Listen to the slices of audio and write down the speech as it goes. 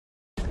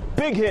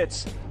Big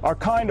hits are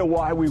kind of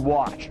why we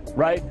watch,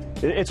 right?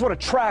 It's what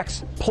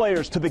attracts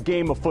players to the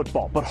game of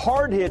football. But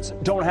hard hits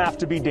don't have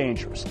to be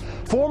dangerous.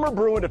 Former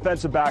Bruin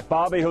defensive back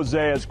Bobby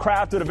Hosea has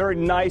crafted a very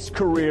nice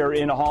career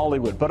in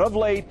Hollywood. But of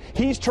late,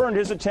 he's turned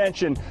his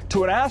attention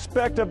to an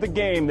aspect of the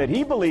game that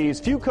he believes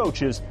few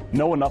coaches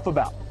know enough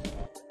about.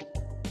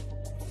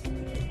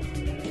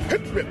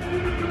 Hip rip.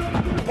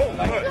 Oh,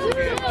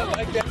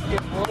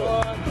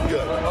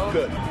 good.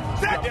 Good.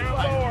 Set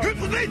down. Good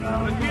position.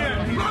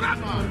 Run up.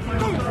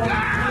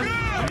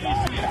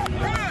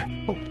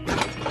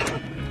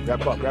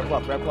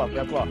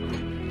 Grab clock.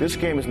 This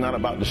game is not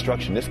about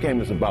destruction. This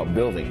game is about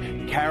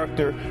building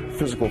character,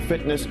 physical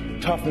fitness,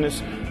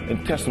 toughness,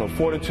 intestinal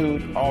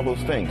fortitude, all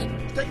those things.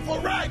 Take it for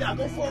a ride now.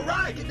 Go for a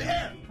ride. Get the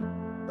hair.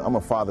 I'm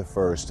a father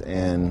first,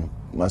 and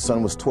my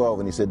son was 12,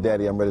 and he said,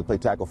 "Daddy, I'm ready to play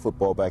tackle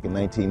football," back in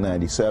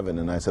 1997.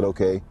 And I said,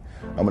 "Okay,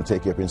 I'm going to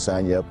take you up and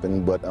sign you up, but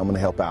I'm going to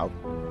help out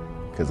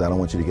because I don't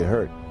want you to get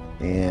hurt."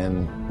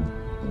 And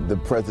the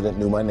president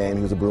knew my name.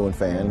 He was a Bruin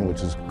fan,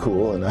 which is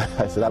cool. And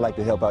I said, "I'd like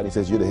to help out." He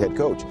says, "You're the head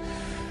coach."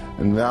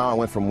 And now I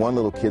went from one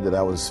little kid that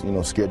I was,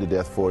 scared to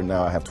death for, and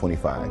now I have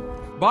 25.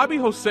 Bobby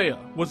Hosea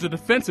was a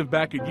defensive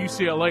back at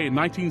UCLA in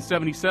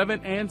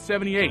 1977 and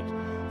 78.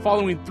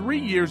 Following 3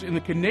 years in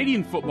the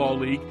Canadian Football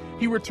League,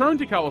 he returned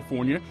to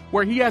California,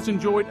 where he has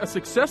enjoyed a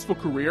successful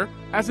career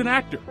as an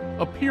actor,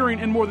 appearing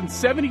in more than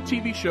 70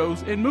 TV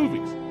shows and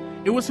movies.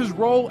 It was his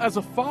role as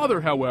a father,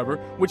 however,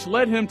 which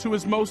led him to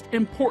his most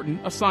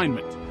important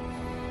assignment.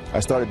 I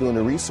started doing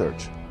the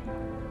research.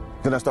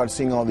 Then I started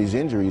seeing all these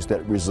injuries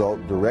that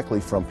result directly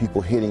from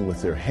people hitting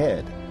with their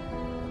head.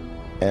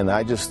 And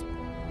I just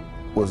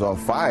was on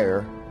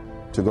fire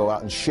to go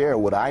out and share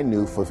what I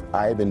knew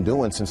I had been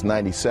doing since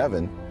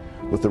 '97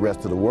 with the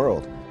rest of the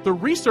world. The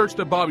research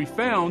that Bobby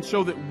found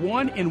showed that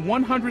 1 in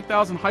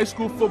 100,000 high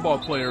school football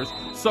players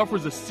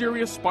suffers a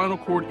serious spinal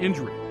cord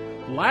injury.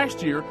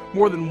 Last year,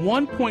 more than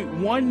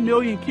 1.1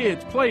 million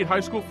kids played high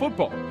school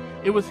football.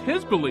 It was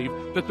his belief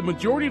that the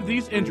majority of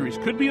these injuries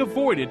could be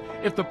avoided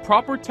if the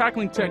proper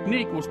tackling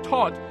technique was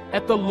taught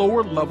at the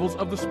lower levels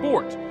of the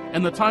sport,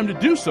 and the time to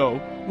do so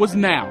was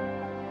now.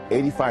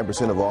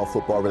 85% of all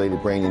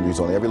football-related brain injuries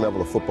on every level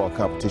of football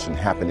competition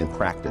happen in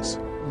practice.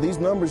 These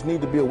numbers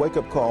need to be a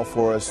wake-up call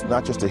for us,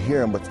 not just to hear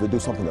them, but to do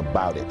something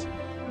about it.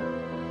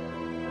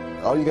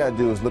 All you got to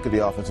do is look at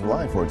the offensive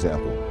line, for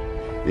example.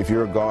 If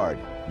you're a guard,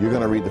 you're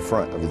going to read the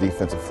front of the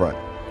defensive front.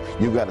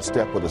 You've got to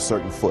step with a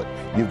certain foot.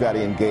 You've got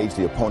to engage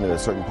the opponent at a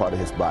certain part of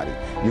his body.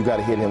 You've got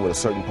to hit him with a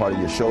certain part of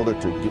your shoulder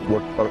to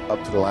work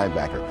up to the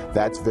linebacker.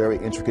 That's very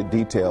intricate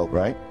detail,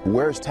 right?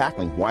 Where's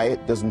tackling? Why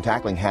doesn't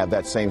tackling have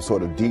that same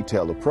sort of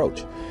detailed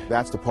approach?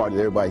 That's the part that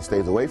everybody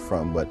stays away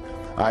from, but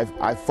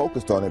I've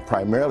focused on it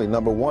primarily.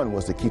 Number one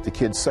was to keep the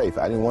kids safe.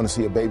 I didn't want to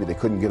see a baby that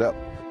couldn't get up.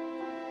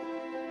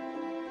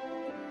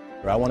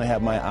 I want to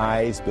have my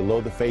eyes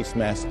below the face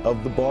mask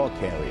of the ball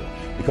carrier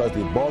because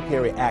the ball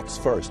carrier acts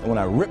first. And when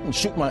I rip and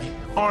shoot my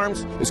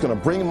arms, it's going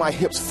to bring my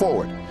hips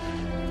forward,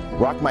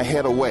 rock my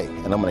head away,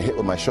 and I'm going to hit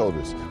with my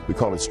shoulders. We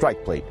call it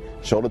strike plate,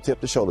 shoulder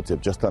tip to shoulder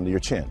tip, just under your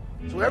chin.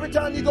 So every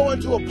time you go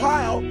into a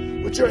pile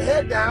with your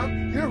head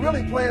down, you're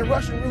really playing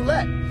Russian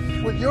roulette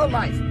with your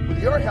life, with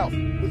your health,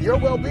 with your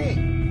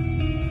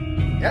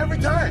well-being. Every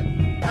time.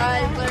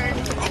 I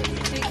learned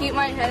to keep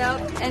my head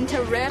up and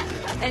to rip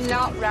and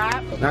not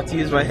wrap. Not to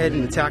use my head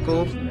in the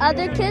tackle.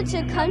 Other kids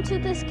should come to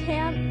this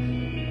camp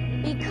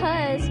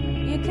because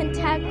you can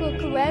tackle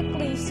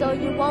correctly so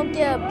you won't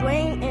get a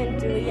brain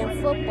injury in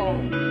football.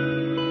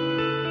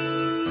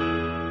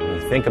 When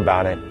you think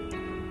about it,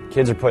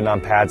 kids are putting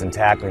on pads and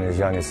tackling as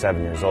young as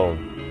 7 years old.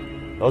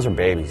 Those are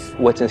babies.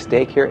 What's at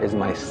stake here is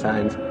my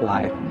son's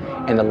life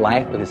and the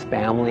life of his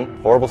family.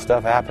 Horrible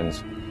stuff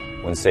happens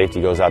when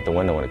safety goes out the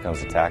window when it comes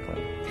to tackling.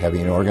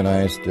 Having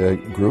organized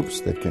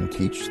groups that can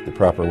teach the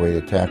proper way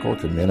to tackle,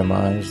 to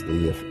minimize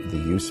the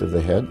use of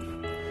the head,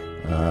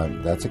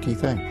 that's a key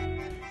thing.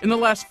 In the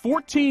last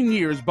 14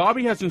 years,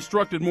 Bobby has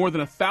instructed more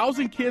than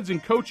 1,000 kids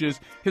and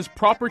coaches his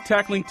proper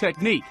tackling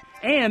technique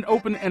and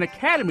opened an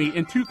academy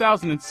in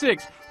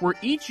 2006 where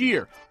each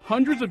year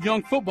hundreds of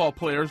young football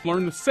players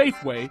learn the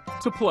safe way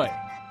to play.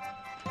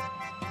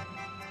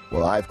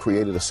 Well, I've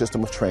created a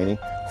system of training,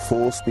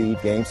 full-speed,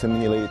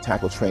 game-simulated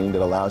tackle training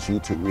that allows you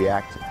to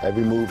react to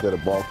every move that a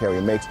ball carrier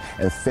makes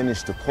and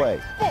finish the play.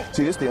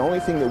 See, this is the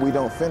only thing that we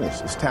don't finish,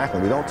 is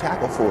tackling. We don't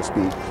tackle full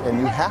speed, and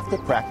you have to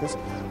practice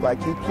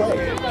like you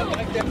play.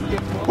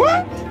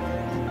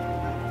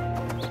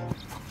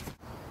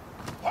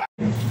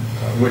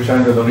 Which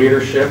under the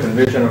leadership and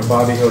vision of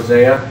Bobby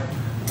Hosea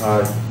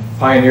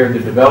pioneered the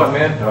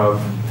development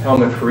of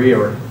helmet-free,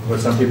 or what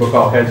some people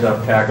call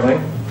heads-up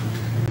tackling.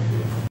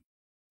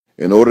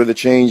 In order to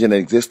change an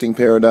existing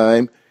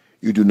paradigm,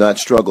 you do not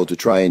struggle to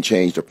try and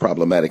change the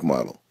problematic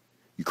model.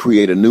 You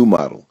create a new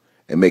model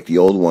and make the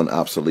old one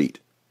obsolete.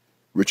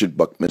 Richard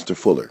Buckminster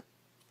Fuller,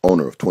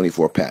 owner of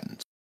 24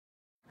 Patents.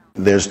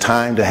 There's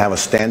time to have a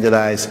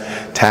standardized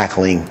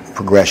tackling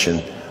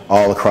progression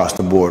all across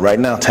the board. Right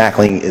now,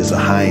 tackling is a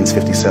Heinz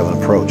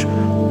 57 approach.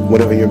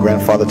 whatever your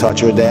grandfather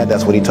taught your dad,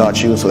 that's what he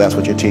taught you, so that's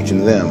what you're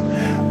teaching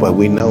them. But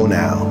we know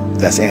now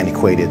that's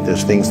antiquated.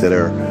 There's things that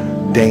are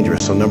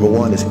dangerous. So number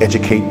one is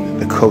educate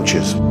the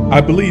coaches.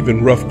 I believe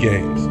in rough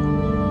games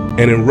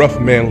and in rough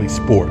manly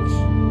sports.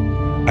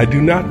 I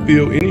do not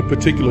feel any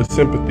particular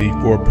sympathy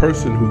for a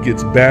person who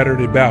gets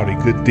battered about a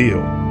good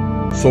deal,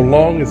 so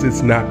long as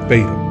it's not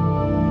fatal.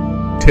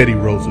 Teddy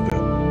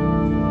Roosevelt.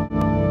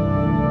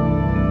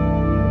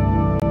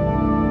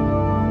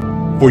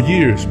 For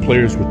years,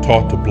 players were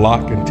taught to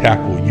block and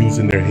tackle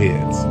using their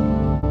heads.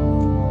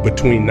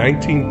 Between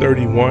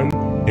 1931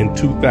 and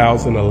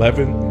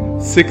 2011,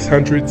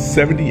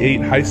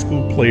 678 high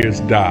school players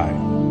died,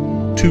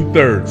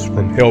 2/3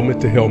 from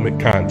helmet-to-helmet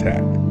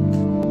contact.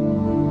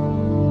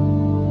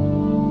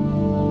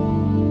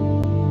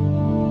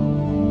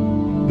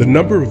 The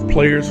number of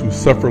players who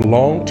suffer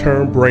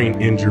long-term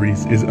brain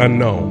injuries is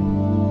unknown.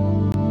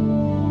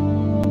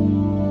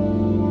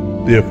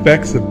 The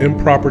effects of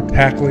improper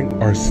tackling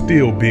are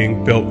still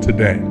being felt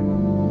today.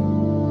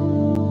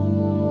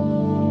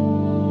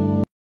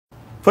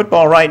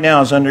 Football right now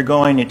is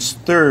undergoing its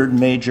third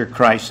major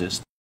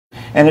crisis,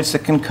 and it's the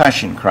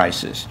concussion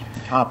crisis,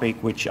 a topic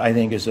which I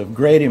think is of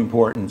great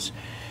importance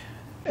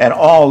at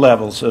all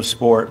levels of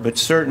sport, but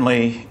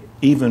certainly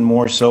even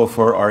more so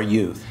for our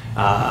youth.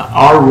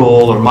 Our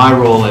role, or my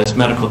role as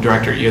medical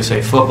director at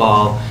USA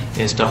Football,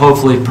 is to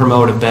hopefully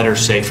promote a better,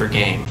 safer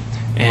game.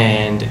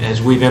 And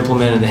as we've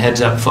implemented the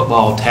Heads Up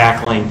Football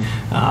Tackling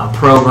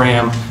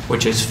program,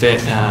 which is fit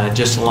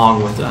just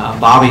along with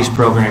Bobby's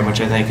program,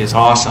 which I think is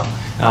awesome.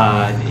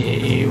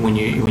 When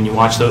you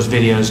watch those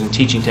videos and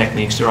teaching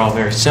techniques, they're all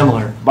very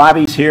similar.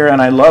 Bobby's here,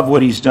 and I love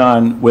what he's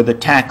done with the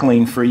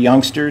tackling for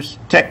youngsters.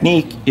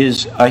 Technique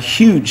is a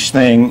huge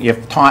thing.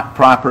 If taught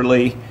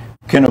properly,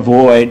 can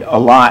avoid a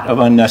lot of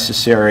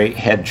unnecessary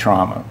head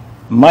trauma.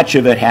 Much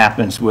of it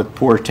happens with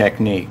poor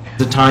technique.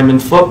 The time in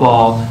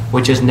football,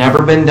 which has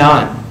never been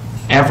done,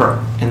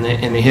 ever, in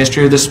the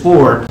history of the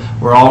sport,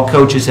 where all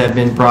coaches have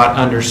been brought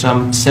under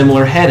some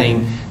similar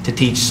heading to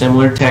teach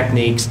similar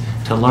techniques,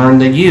 to learn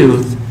the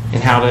youth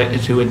and how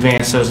to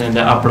advance those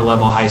into upper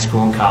level high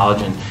school and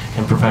college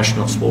and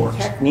professional sports.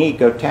 Technique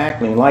of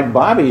tackling, like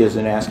Bobby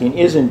isn't asking,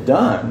 isn't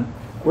done.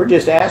 We're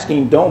just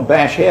asking, don't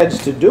bash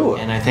heads to do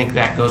it. And I think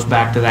that goes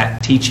back to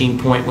that teaching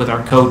point with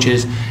our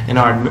coaches and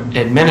our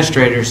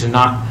administrators, and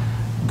not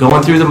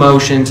going through the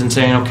motions and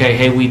saying, okay,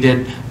 hey, we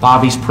did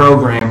Bobby's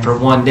program for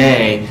one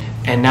day,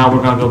 and now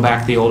we're going to go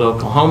back to the old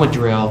Oklahoma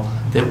drill.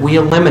 That we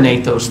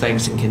eliminate those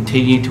things and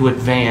continue to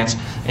advance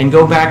and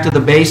go back to the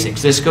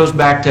basics. This goes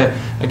back to,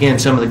 again,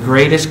 some of the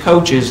greatest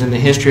coaches in the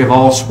history of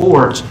all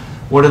sports.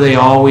 What do they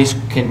always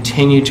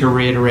continue to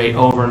reiterate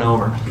over and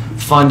over?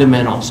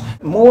 Fundamentals.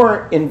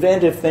 More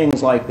inventive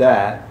things like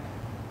that,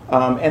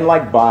 and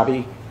like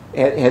Bobby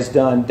has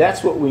done,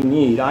 that's what we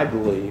need, I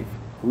believe.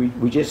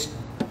 We just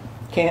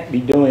can't be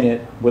doing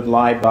it with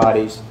live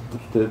bodies.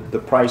 The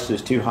price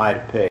is too high to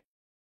pay.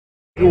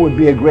 It would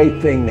be a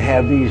great thing to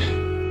have these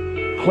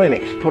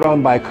clinics put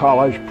on by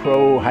college,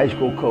 pro, high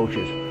school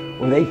coaches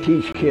where they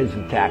teach kids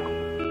to tackle.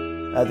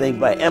 I think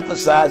by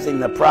emphasizing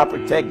the proper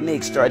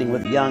technique, starting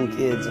with young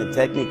kids, the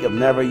technique of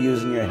never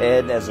using your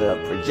head as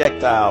a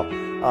projectile,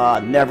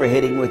 never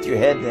hitting with your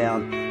head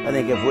down, I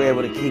think if we're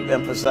able to keep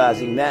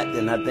emphasizing that,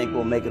 then I think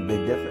we'll make a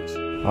big difference.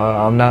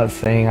 I'm not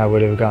saying I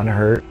would have gotten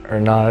hurt or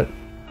not.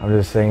 I'm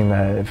just saying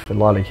that if a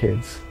lot of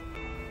kids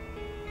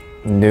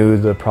knew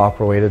the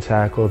proper way to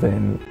tackle,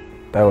 then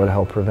that would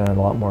help prevent a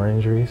lot more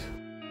injuries.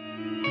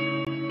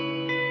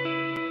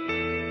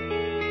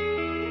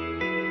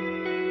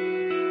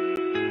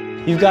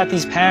 You've got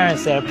these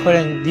parents that are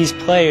putting these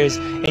players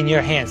in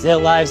your hands, their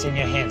lives in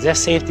your hands, their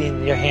safety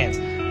in your hands.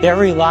 They're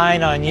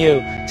relying on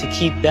you to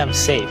keep them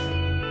safe.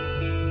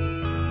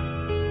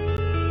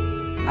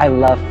 I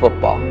love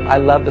football. I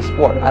love the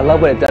sport. I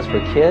love what it does for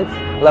kids.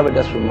 I love what it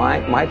does for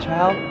my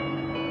child.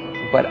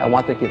 But I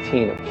want them to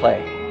continue to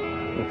play.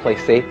 And play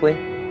safely,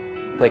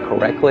 play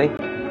correctly,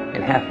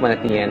 and have fun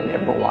at the end, and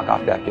everyone walk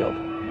off that field.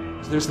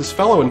 There's this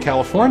fellow in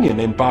California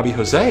named Bobby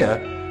Hosea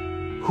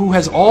who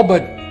has all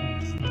but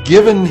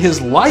given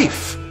his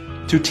life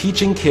to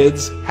teaching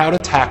kids how to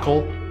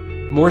tackle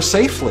more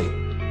safely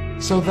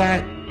so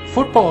that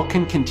football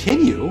can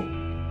continue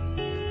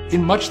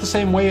in much the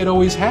same way it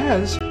always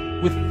has,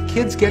 with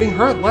kids getting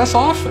hurt less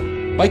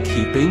often by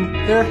keeping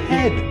their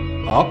head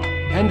up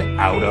and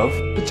out of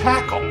the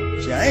tackle.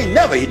 See, I ain't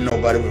never hitting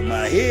nobody with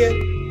my head.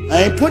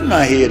 I ain't putting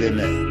my head in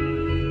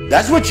there.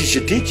 That's what you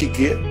should teach your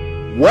kid.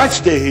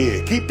 Watch their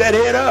head. Keep that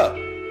head up.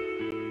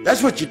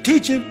 That's what you're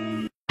teaching.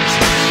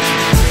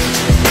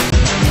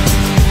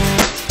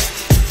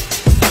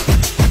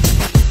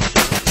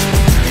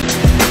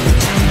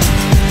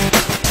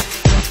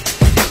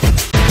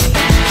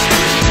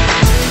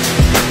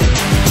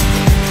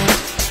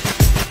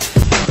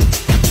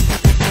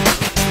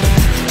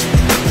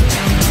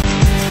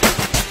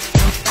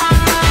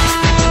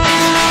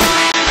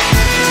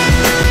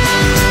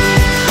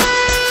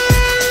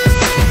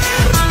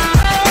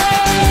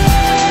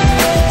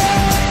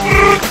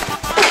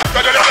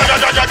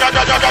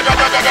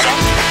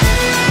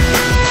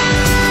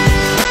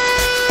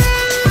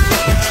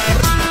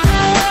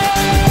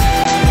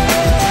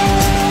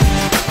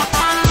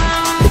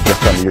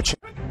 Your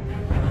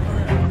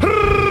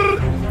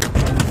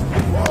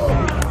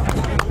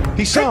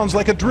He sounds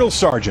like a drill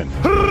sergeant.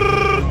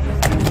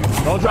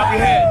 Don't drop your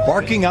head.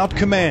 Barking out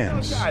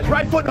commands. Guys,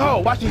 right foot in the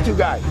hole. Watch these two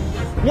guys.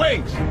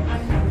 Wings.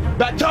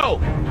 Back toe.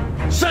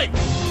 Sink.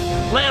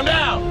 Lay him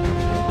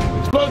down.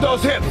 Explode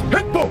those hips.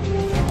 Hit, boom.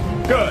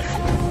 Good.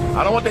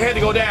 I don't want the head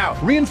to go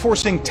down.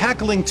 Reinforcing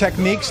tackling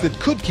techniques that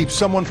could keep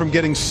someone from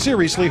getting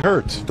seriously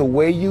hurt. The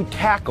way you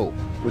tackle,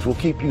 which will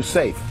keep you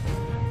safe.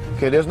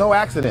 Okay, there's no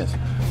accidents.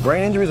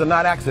 Brain injuries are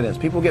not accidents.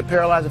 People get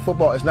paralyzed in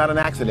football. It's not an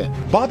accident.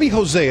 Bobby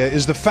Hosea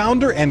is the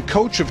founder and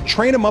coach of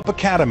Train 'em Up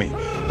Academy,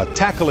 a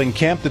tackling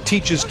camp that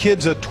teaches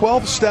kids a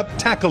 12-step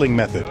tackling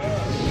method.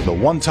 The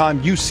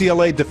one-time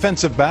UCLA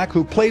defensive back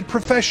who played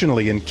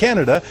professionally in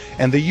Canada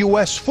and the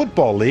U.S.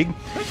 Football League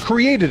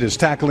created his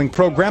tackling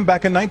program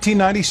back in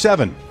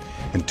 1997.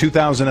 In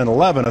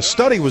 2011, a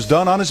study was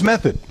done on his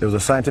method. There was a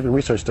scientific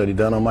research study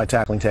done on my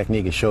tackling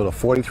technique. It showed a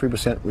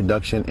 43%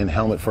 reduction in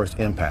helmet first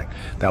impact.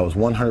 That was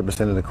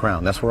 100% of the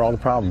crown. That's where all the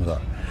problems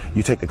are.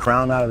 You take the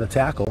crown out of the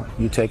tackle,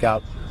 you take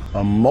out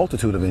a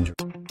multitude of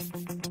injuries.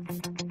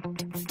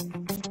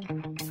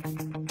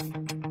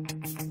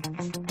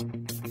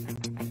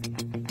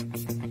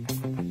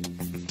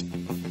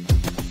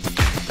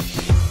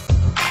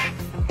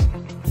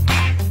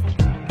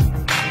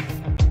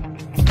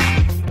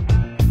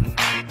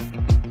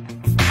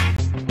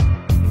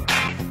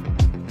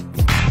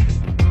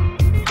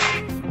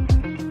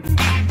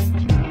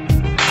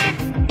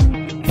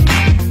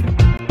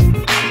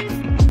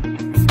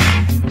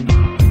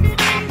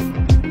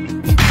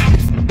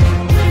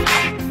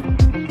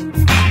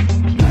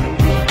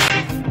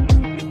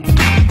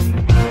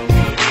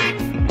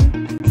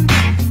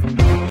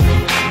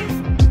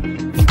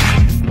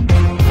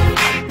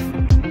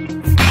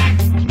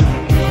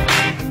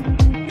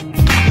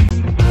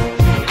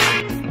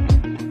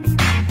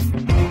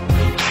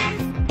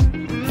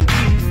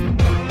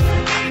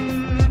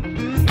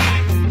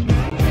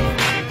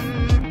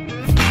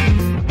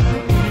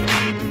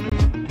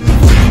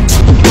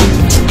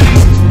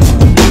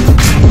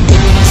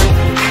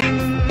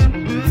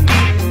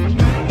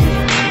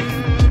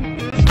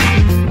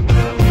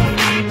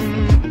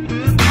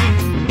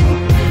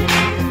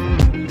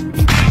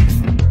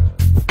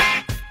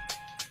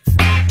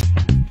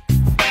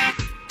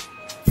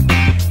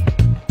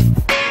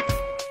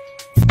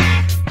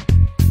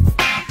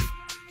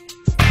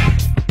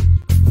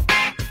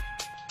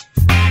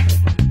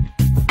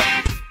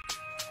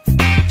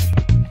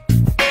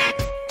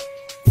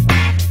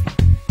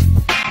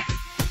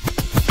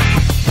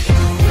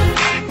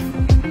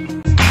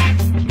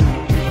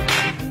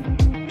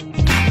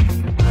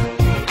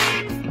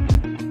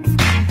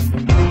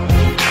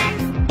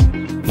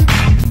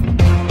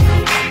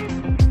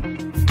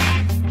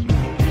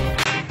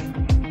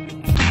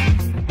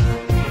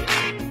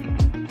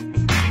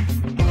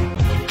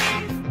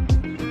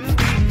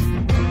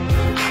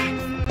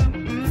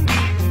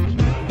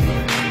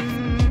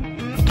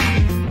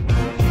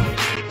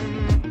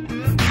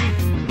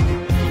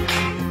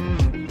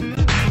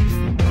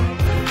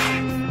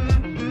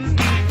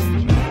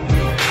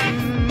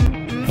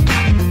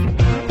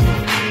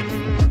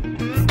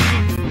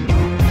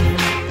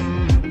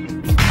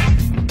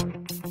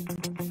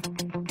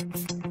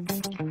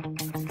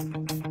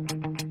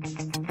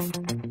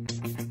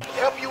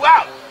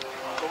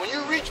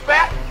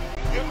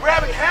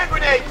 grabbing hand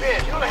grenade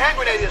pins. You know what a hand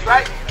grenade is,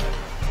 right?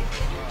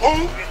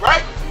 Boom,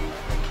 right?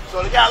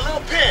 So they got a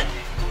little pin,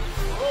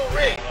 a little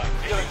ring.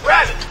 You're gonna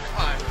grab it.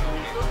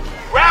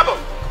 Grab them.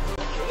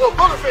 Your little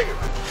booger finger.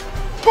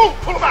 Boom,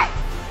 pull them out.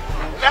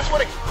 And that's where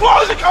the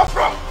explosion comes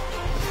from.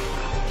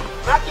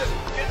 Not just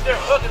getting there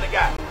hugging the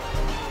guy.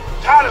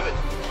 Tired of it.